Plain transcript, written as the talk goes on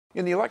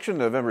In the election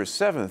November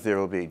 7th, there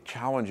will be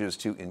challenges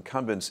to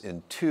incumbents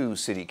in 2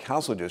 city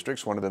council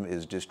districts. One of them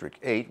is District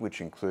 8, which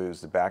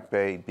includes the Back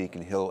Bay,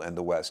 Beacon Hill, and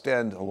the West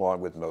End,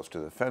 along with most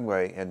of the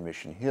Fenway and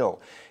Mission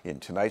Hill. In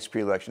tonight's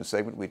pre-election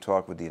segment, we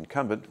talk with the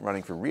incumbent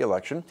running for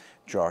re-election,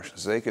 Josh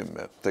Zakim.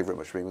 Thank you very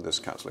much for being with us,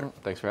 Councilor.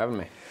 Thanks for having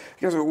me.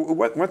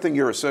 One thing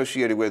you're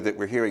associated with that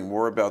we're hearing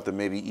more about than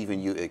maybe even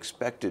you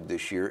expected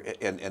this year,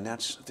 and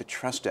that's the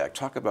Trust Act.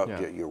 Talk about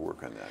your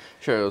work on that.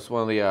 Sure, it was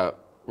one of the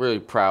really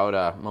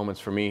proud moments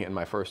for me in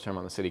my first term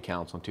on the City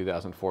Council in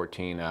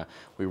 2014.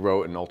 We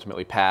wrote and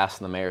ultimately passed,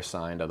 and the mayor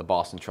signed the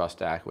Boston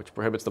Trust Act, which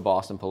prohibits the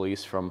Boston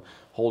police from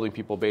holding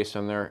people based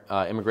on their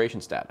immigration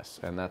status.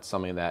 And that's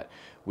something that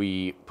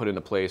we put into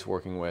place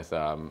working with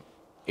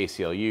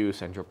ACLU,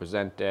 Centro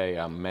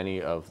Presente, many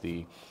of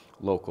the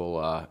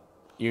local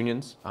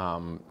unions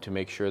to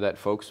make sure that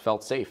folks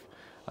felt safe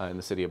in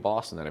the city of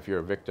Boston, that if you're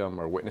a victim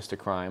or witness to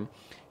crime,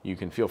 you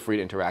can feel free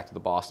to interact with the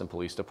Boston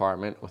Police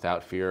Department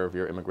without fear of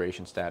your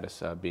immigration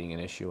status being an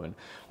issue. And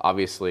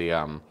obviously,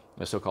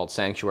 the so-called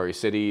sanctuary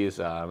cities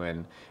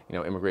and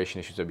immigration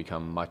issues have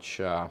become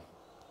much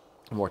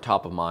more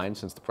top of mind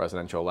since the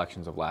presidential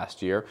elections of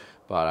last year.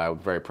 But I'm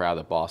very proud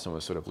that Boston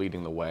was sort of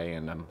leading the way,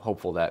 and I'm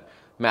hopeful that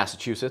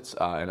Massachusetts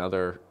and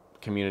other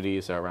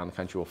communities around the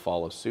country will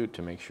follow suit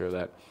to make sure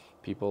that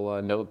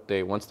people know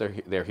that once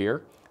they're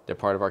here, they're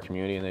part of our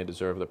community, and they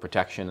deserve the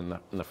protection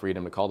and the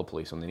freedom to call the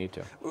police when they need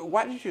to.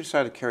 Why did you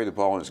decide to carry the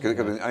ball on this?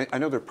 Because I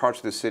know there are parts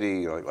of the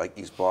city, like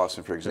East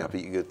Boston, for example,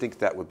 you would think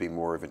that would be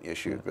more of an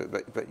issue,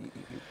 but you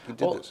did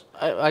this.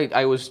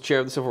 I was chair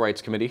of the Civil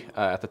Rights Committee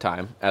at the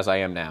time, as I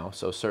am now,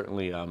 so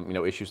certainly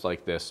issues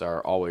like this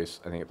are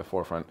always, I think, at the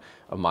forefront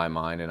of my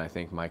mind, and I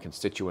think my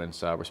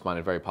constituents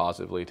responded very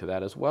positively to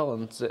that as well.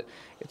 And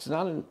it's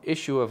not an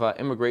issue of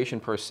immigration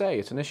per se,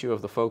 it's an issue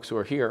of the folks who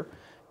are here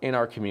in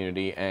our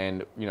community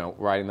and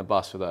riding the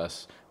bus with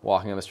us,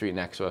 walking on the street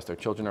next to us. Their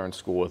children are in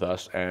school with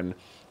us, and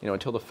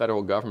until the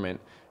federal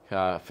government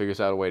figures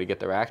out a way to get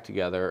their act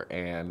together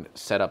and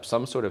set up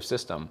some sort of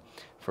system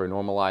for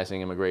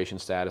normalizing immigration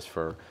status,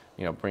 for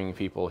bringing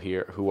people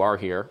here who are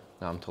here,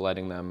 to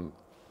letting them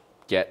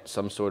get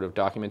some sort of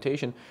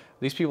documentation.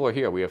 These people are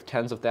here. We have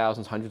tens of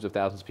thousands, hundreds of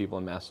thousands of people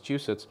in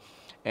Massachusetts,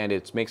 and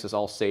it makes us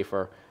all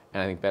safer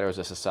and I think better as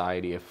a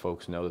society if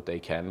folks know that they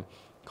can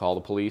call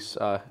the police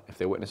if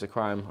they witness a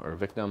crime or a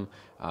victim.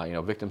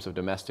 Victims of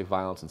domestic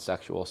violence and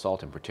sexual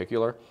assault in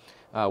particular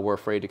were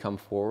afraid to come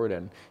forward.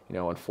 And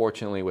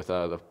unfortunately, with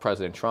the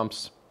President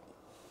Trump's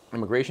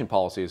immigration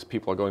policies,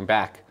 people are going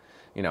back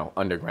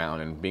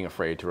underground and being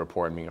afraid to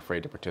report and being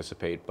afraid to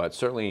participate. But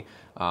certainly,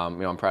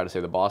 I'm proud to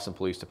say the Boston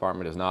Police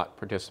Department does not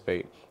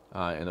participate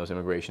in those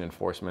immigration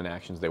enforcement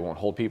actions. They won't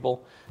hold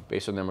people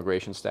based on their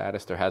immigration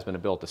status. There has been a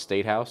bill at the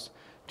State House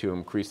to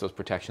increase those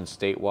protections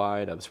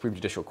statewide. The Supreme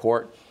Judicial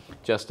Court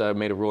just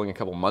made a ruling a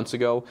couple months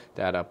ago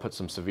that put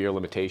some severe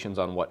limitations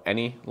on what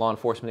any law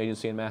enforcement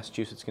agency in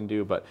Massachusetts can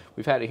do. But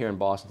we've had it here in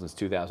Boston since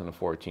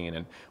 2014,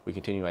 and we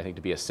continue, I think,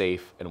 to be a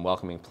safe and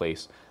welcoming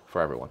place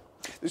for everyone.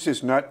 This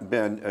has not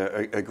been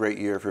a great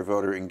year for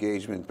voter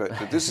engagement, but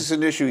this is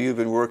an issue you've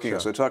been working on.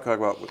 So talk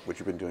about what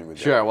you've been doing with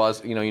that. Sure. Well,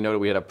 as you noted,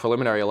 we had a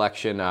preliminary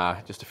election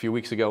just a few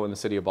weeks ago in the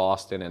city of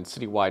Boston, and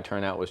citywide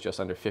turnout was just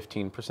under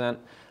 15%.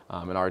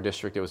 In our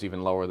district, it was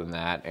even lower than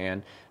that.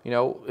 And,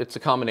 it's a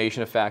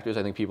combination of factors.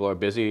 I think people are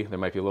busy. There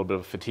might be a little bit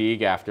of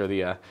fatigue after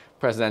the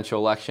presidential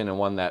election, and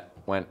one that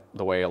went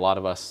the way a lot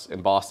of us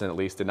in Boston, at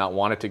least, did not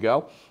want it to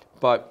go.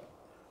 But,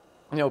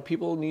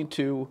 people need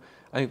to,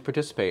 I think,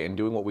 participate in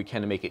doing what we can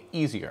to make it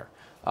easier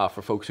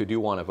for folks who do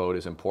want to vote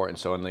is important.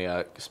 So in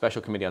the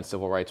Special Committee on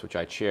Civil Rights, which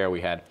I chair,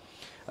 we had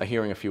a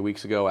hearing a few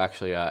weeks ago,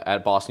 actually,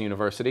 at Boston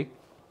University.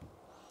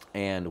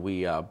 And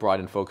we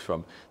brought in folks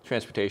from the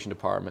Transportation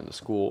Department, the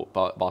school,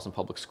 Boston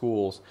Public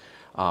Schools,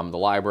 the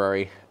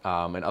library,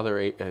 and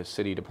other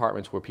city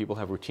departments where people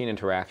have routine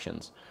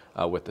interactions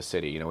with the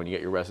city. When you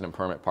get your resident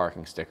permit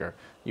parking sticker,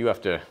 you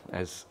have to,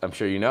 as I'm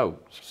sure you know,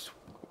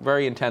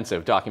 very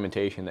intensive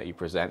documentation that you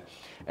present.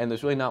 And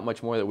there's really not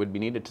much more that would be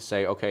needed to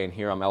say, okay, and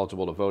here I'm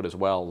eligible to vote as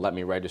well, let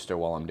me register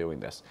while I'm doing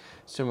this.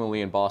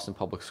 Similarly, in Boston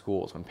Public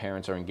Schools, when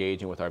parents are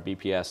engaging with our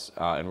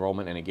BPS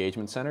enrollment and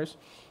engagement centers,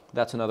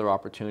 that's another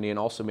opportunity, and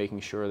also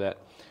making sure that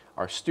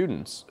our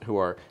students who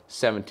are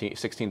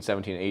 16,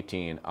 17,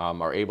 18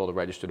 are able to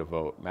register to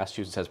vote.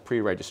 Massachusetts has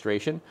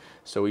pre-registration,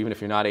 so even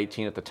if you're not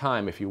 18 at the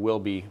time, if you will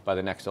be by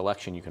the next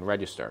election, you can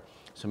register.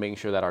 So making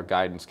sure that our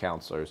guidance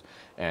counselors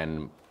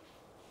and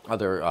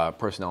other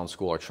personnel in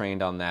school are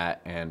trained on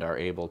that and are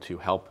able to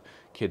help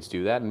kids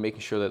do that, and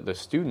making sure that the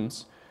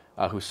students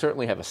who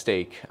certainly have a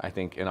stake, I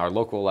think, in our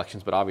local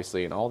elections, but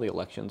obviously in all the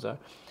elections,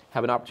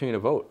 have an opportunity to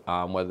vote,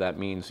 whether that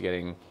means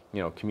getting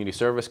community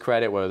service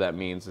credit, whether that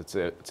means it's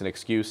an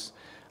excuse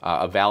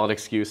a valid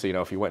excuse. So, you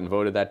know, if you went and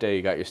voted that day,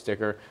 you got your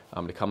sticker,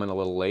 to come in a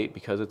little late,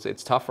 because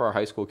it's tough for our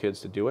high school kids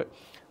to do it.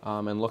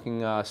 And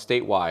looking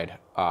statewide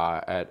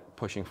at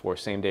pushing for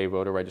same-day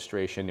voter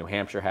registration. New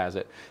Hampshire has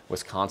it.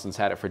 Wisconsin's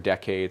had it for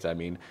decades. I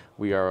mean,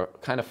 we are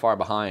kind of far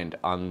behind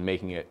on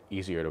making it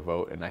easier to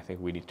vote, and I think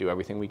we need to do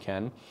everything we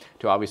can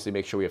to obviously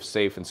make sure we have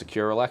safe and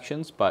secure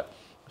elections. But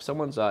if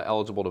someone's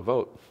eligible to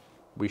vote,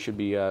 we should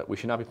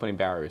not be putting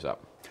barriers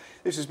up.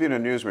 This has been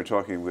on news. We're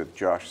talking with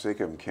Josh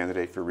Zakim,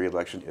 candidate for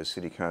re-election as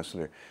City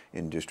Councilor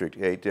in District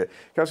 8.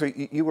 Councilor,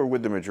 you were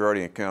with the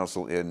majority in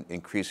council in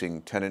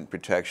increasing tenant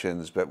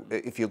protections, but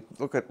if you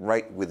look at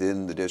right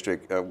within the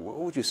district, what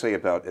would you say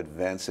about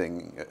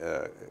advancing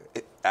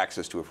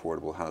access to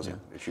affordable housing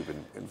that you've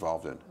been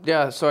involved in?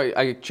 Yeah, so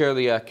I chair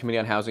the Committee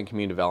on Housing and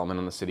Community Development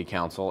on the City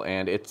Council,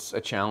 and it's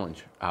a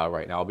challenge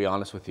right now, I'll be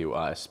honest with you,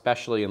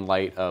 especially in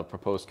light of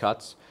proposed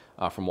cuts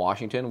from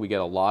Washington. We get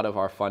a lot of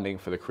our funding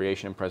for the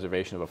creation and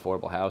preservation of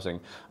affordable housing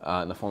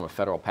in the form of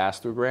federal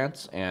pass-through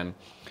grants, and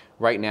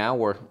right now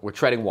we're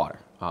treading water.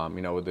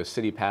 You know, the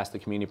city passed the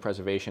Community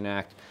Preservation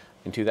Act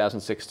in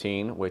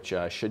 2016, which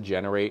should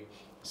generate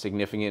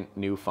significant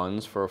new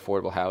funds for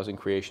affordable housing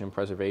creation and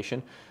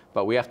preservation,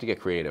 but we have to get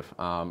creative.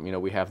 You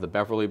know, we have the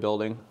Beverly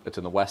building, it's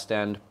in the West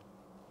End.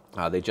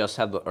 They just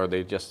had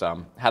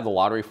the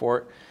lottery for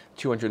it.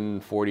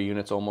 240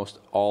 units, almost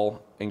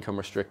all income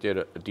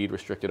restricted, deed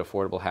restricted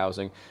affordable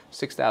housing.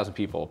 6,000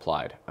 people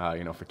applied,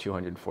 you know, for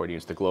 240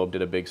 units. The Globe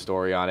did a big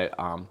story on it.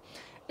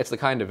 It's the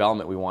kind of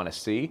development we want to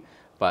see,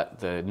 but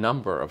the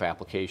number of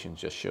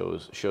applications just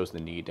shows the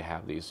need to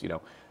have these, you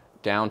know,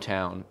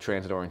 downtown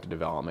transit-oriented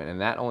development. And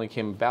that only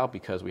came about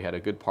because we had a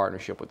good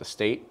partnership with the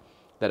state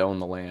that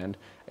owned the land,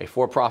 a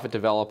for-profit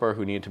developer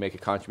who needed to make a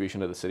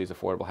contribution to the city's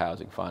affordable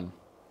housing fund,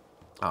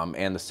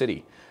 and the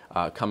city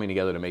coming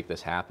together to make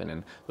this happen.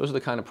 And those are the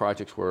kind of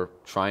projects we're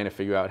trying to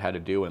figure out how to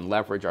do and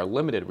leverage our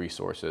limited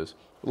resources,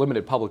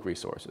 limited public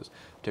resources,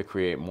 to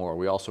create more.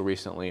 We also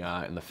recently,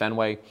 in the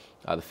Fenway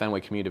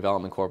Community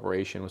Development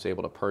Corporation was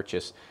able to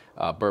purchase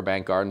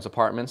Burbank Gardens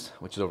Apartments,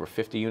 which is over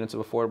 50 units of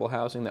affordable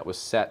housing that was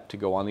set to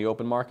go on the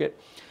open market.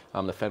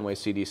 The Fenway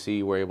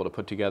CDC were able to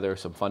put together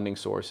some funding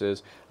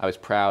sources. I was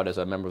proud as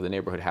a member of the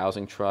Neighborhood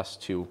Housing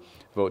Trust to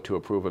vote to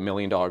approve $1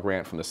 million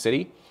grant from the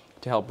city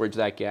to help bridge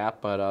that gap.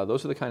 But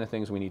those are the kind of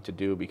things we need to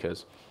do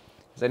because,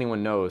 as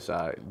anyone knows,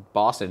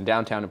 Boston,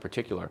 downtown in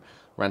particular,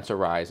 rents are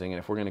rising, and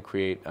if we're going to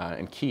create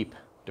and keep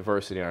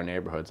diversity in our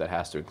neighborhoods, that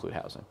has to include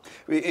housing.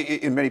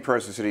 In many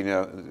parts of the city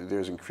now,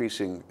 there's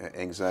increasing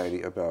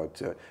anxiety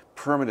about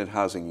permanent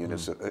housing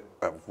units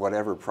of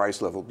whatever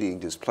price level being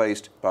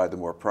displaced by the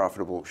more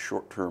profitable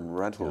short-term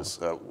rentals.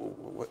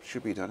 What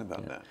should be done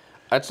about that?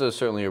 That's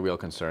certainly a real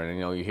concern. And,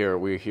 you know,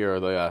 we hear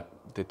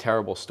the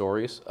terrible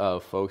stories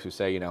of folks who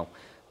say, you know,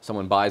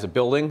 someone buys a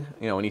building,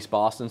 you know, in East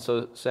Boston,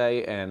 so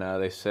say, and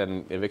they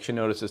send eviction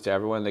notices to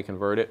everyone. They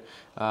convert it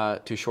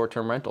to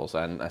short-term rentals.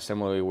 And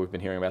similarly, we've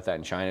been hearing about that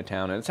in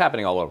Chinatown, and it's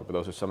happening all over, but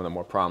those are some of the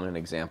more prominent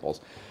examples.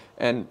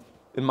 And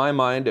in my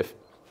mind, if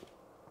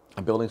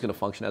a building's going to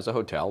function as a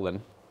hotel,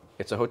 then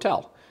it's a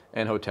hotel.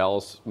 And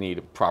hotels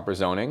need proper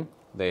zoning.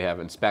 They have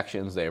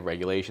inspections, they have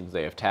regulations,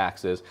 they have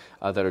taxes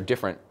that are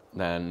different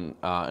than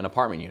an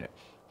apartment unit.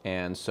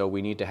 And so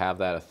we need to have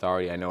that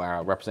authority. I know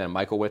our Representative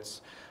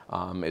Michaelwitz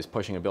is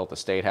pushing a bill at the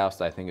State House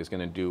that I think is going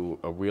to do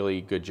a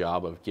really good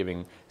job of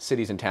giving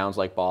cities and towns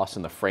like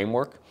Boston the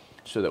framework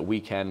so that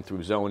we can,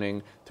 through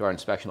zoning, through our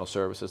inspectional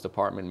services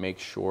department, make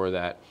sure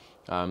that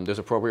there's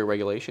appropriate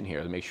regulation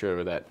here to make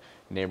sure that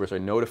neighbors are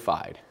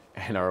notified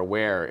and are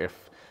aware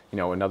if, you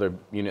know, another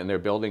unit in their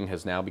building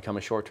has now become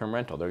a short-term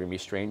rental. There are going to be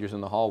strangers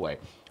in the hallway.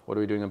 What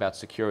are we doing about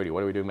security?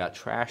 What are we doing about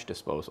trash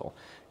disposal?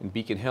 In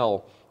Beacon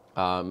Hill,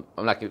 I'll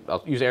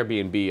use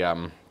Airbnb,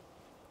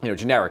 you know,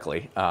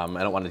 generically. I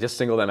don't want to just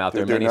single them out.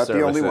 There are many services.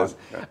 They're not the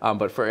only one.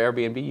 But for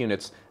Airbnb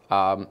units,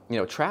 you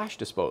know, trash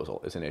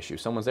disposal is an issue.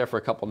 Someone's there for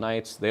a couple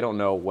nights. They don't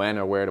know when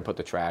or where to put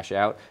the trash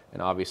out.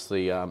 And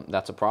obviously,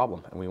 that's a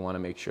problem. And we want to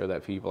make sure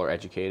that people are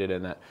educated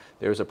and that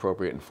there's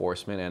appropriate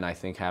enforcement. And I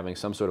think having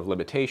some sort of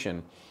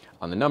limitation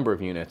on the number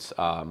of units,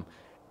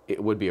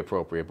 it would be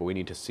appropriate. But we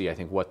need to see, I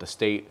think, what the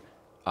state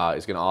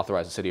is going to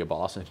authorize the city of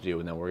Boston to do,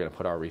 and then we're going to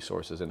put our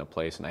resources into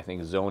place. And I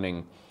think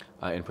zoning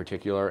in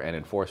particular and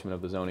enforcement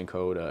of the zoning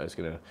code is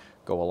going to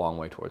go a long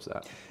way towards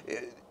that.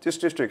 This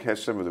district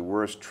has some of the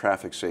worst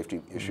traffic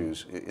safety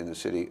issues in the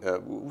city.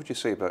 What would you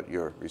say about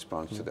your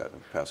response to that in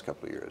the past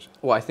couple of years?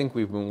 Well, I think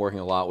we've been working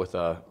a lot with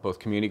both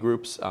community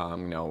groups, you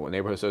know,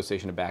 Neighborhood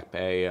Association of Back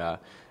Bay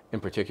in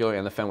particular,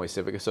 and the Fenway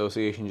Civic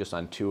Association, just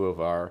on two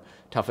of our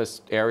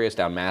toughest areas,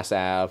 down Mass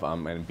Ave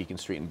and Beacon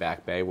Street in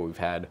Back Bay, where we've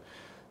had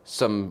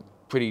some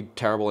pretty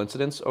terrible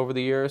incidents over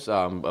the years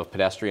of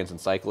pedestrians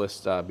and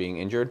cyclists being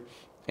injured.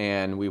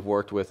 And we've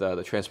worked with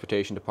the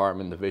Transportation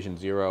Department, the Vision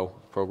Zero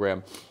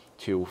program,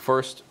 to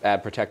first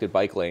add protected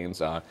bike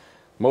lanes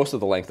most of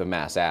the length of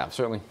Mass Ave,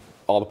 certainly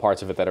all the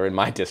parts of it that are in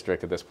my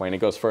district at this point. It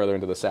goes further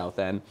into the south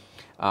end.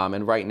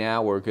 And right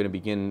now we're going to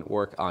begin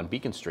work on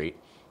Beacon Street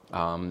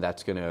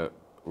that's going to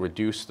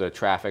reduce the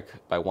traffic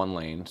by 1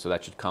 lane, so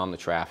that should calm the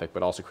traffic,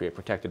 but also create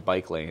protected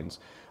bike lanes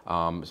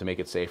to make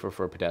it safer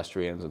for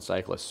pedestrians and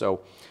cyclists.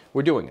 So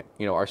we're doing it.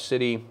 You know, our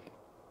city,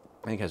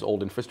 I think, has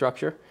old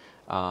infrastructure.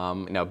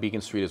 Now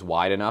Beacon Street is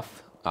wide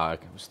enough, it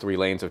was 3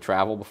 lanes of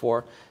travel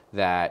before,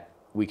 that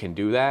we can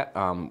do that.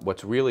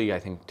 What's really, I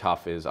think,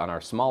 tough is on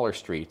our smaller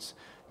streets,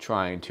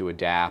 trying to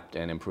adapt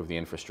and improve the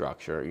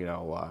infrastructure, you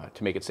know,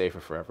 to make it safer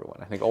for everyone.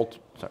 I think,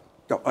 sorry.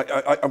 No,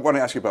 I want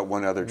to ask you about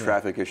one other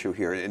traffic issue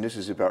here, and this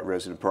is about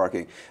resident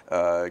parking.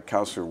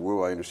 Councilor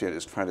Wu, I understand,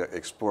 is trying to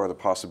explore the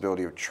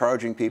possibility of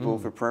charging people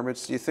for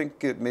permits. Do you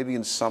think maybe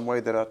in some way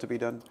that ought to be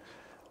done?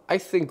 I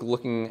think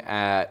looking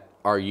at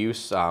our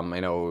use, I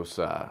know it was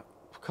a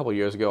couple of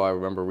years ago, I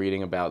remember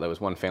reading about there was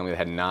one family that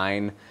had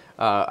 9,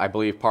 I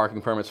believe,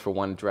 parking permits for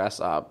one address.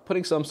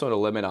 Putting some sort of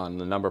limit on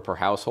the number per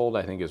household,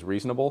 I think, is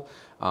reasonable.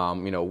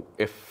 You know,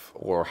 if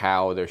or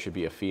how there should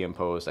be a fee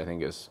imposed, I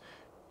think is,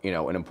 you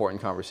know, an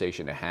important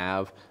conversation to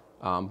have.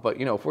 But,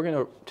 you know, if we're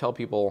going to tell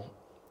people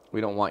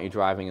we don't want you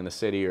driving in the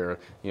city, or,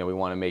 you know, we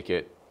want to make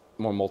it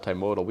more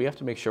multimodal, we have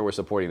to make sure we're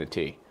supporting the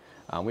T.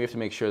 We have to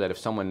make sure that if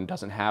someone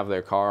doesn't have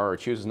their car or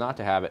chooses not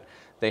to have it,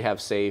 they have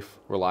safe,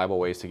 reliable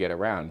ways to get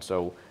around.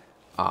 So,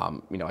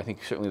 you know, I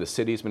think certainly the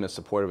city's been as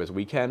supportive as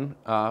we can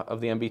of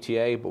the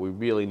MBTA, but we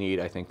really need,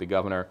 I think, the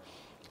governor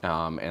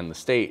and the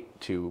state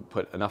to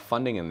put enough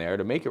funding in there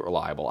to make it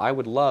reliable. I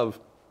would love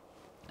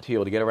to be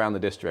able to get around the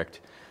district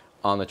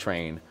on the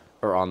train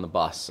or on the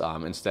bus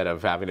instead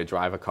of having to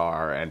drive a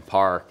car and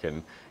park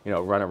and, you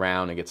know, run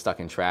around and get stuck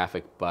in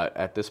traffic. But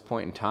at this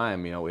point in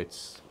time, you know,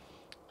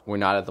 we're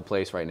not at the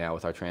place right now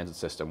with our transit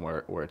system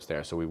where it's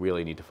there. So we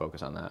really need to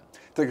focus on that.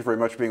 Thank you very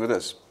much for being with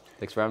us.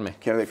 Thanks for having me.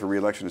 Candidate for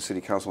re-election to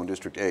City Council in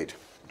District 8,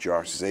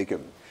 Josh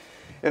Zakim.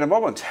 In a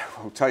moment,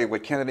 we'll tell you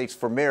what candidates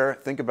for mayor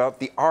think about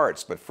the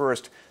arts. But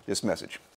first, this message.